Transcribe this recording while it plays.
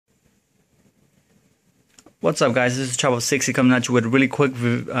What's up, guys? This is GW-206K coming at you with a really quick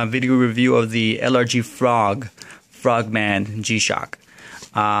video review of the LRG FROGMAN G-Shock.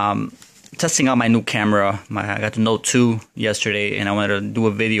 Testing out my new camera. I got the Note 2 yesterday, and I wanted to do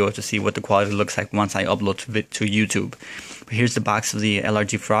a video to see what the quality looks like once I upload to YouTube. But here's the box of the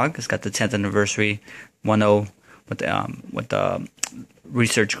LRG Frog. It's got the 10th anniversary 10 with the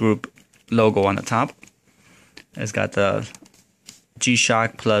research group logo on the top. It's got the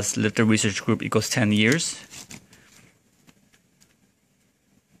G-Shock plus Lifter Research Group equals 10 years.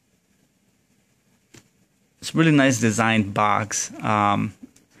 It's a really nice designed box.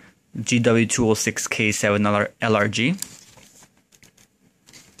 GW-206K-7LRG.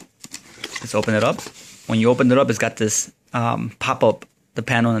 Let's open it up. When you open it up, it's got this pop-up, the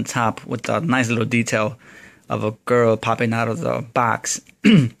panel on the top with a nice little detail of a girl popping out of the box,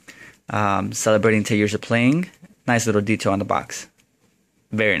 celebrating 10 years of playing. Nice little detail on the box.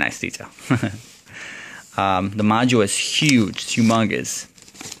 Very nice detail. The module is huge, it's humongous.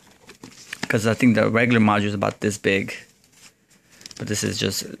 Because I think the regular module is about this big, but this is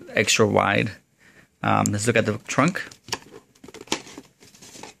just extra wide. Let's look at the trunk.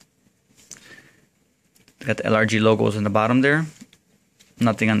 Got the LRG logos in the bottom there,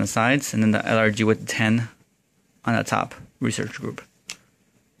 nothing on the sides, and then the LRG with 10 on the top, research group.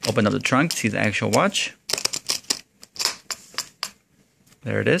 Open up the trunk, see the actual watch.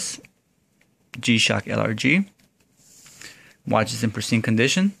 There it is, G-Shock LRG. Watch is in pristine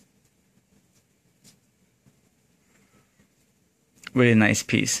condition. Really nice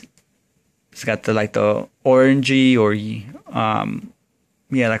piece. It's got the orangey or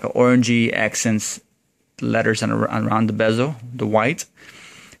like a orangey accents letters around the bezel, the white,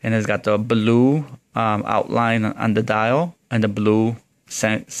 and it's got the blue outline on the dial and the blue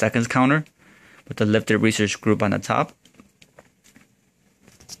seconds counter with the Lifted Research Group on the top.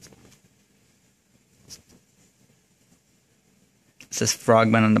 It says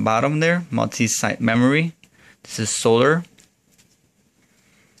Frogman on the bottom there, multi-site memory. This is solar.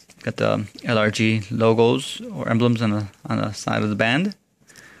 Got the LRG logos or emblems on the side of the band,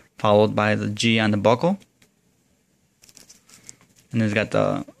 followed by the G on the buckle. And it's got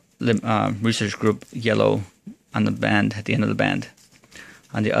the research group yellow on the band at the end of the band.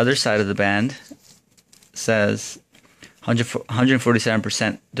 On the other side of the band says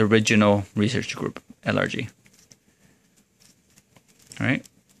 147% the original research group LRG. All right.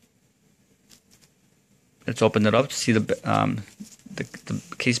 Let's open it up to see the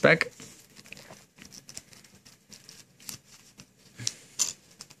case back.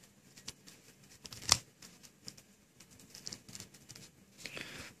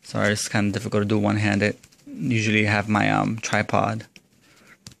 Sorry, it's kind of difficult to do one-handed. Usually I have my tripod,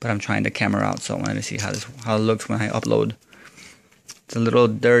 but I'm trying the camera out, so I wanted to see how it looks when I upload. It's a little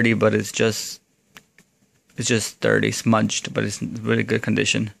dirty, but it's just dirty, smudged, but it's in really good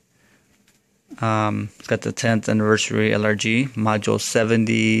condition. It's got the 10th anniversary LRG module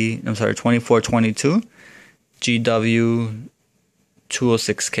 2422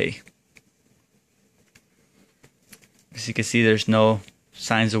 GW-206K. As you can see, there's no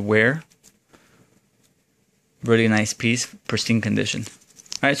signs of wear. Really nice piece, pristine condition.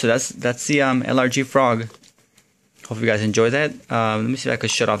 Alright, so that's the LRG Frog. Hope you guys enjoy that. Let me see if I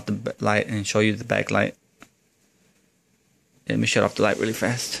could shut off the light and show you the backlight. Let me shut off the light really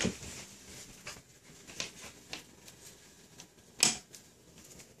fast.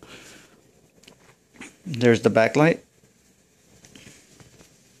 There's the backlight.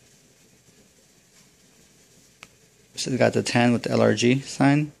 So it's got the 10 with the LRG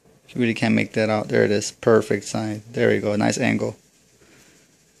sign. You really can't make that out. There it is. Perfect sign. There you go. Nice angle.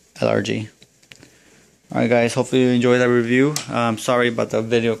 LRG. Alright, guys. Hopefully you enjoyed that review. Sorry about the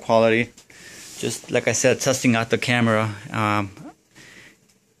video quality. Just like I said, testing out the camera.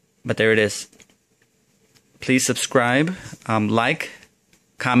 But there it is. Please subscribe, like,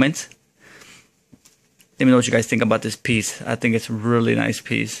 comment. Let me know what you guys think about this piece. I think it's a really nice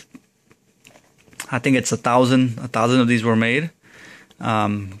piece. I think it's 1,000 of these were made.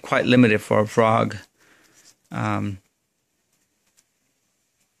 Quite limited for a frog. But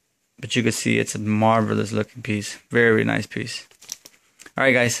you can see it's a marvelous looking piece. Very nice piece.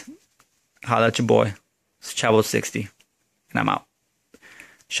 Alright, guys. Holla at your boy. It's GW-206K. And I'm out.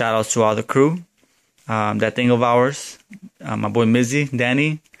 Shout outs to all the crew. That thing of ours. My boy Mizzy,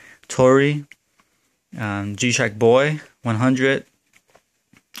 Danny, Tori, G-Shock Boy, 100,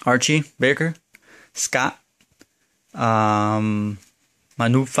 Archie, Baker, Scott, my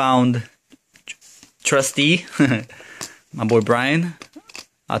newfound trustee, my boy Brian,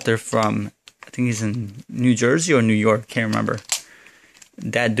 out there from, I think he's in New Jersey or New York, can't remember.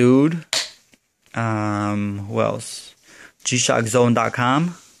 That dude, Who else?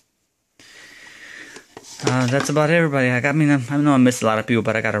 GShockZone.com. That's about it, everybody. I know I missed a lot of people,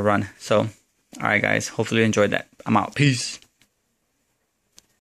 but I gotta run. So, alright guys, hopefully you enjoyed that. I'm out. Peace.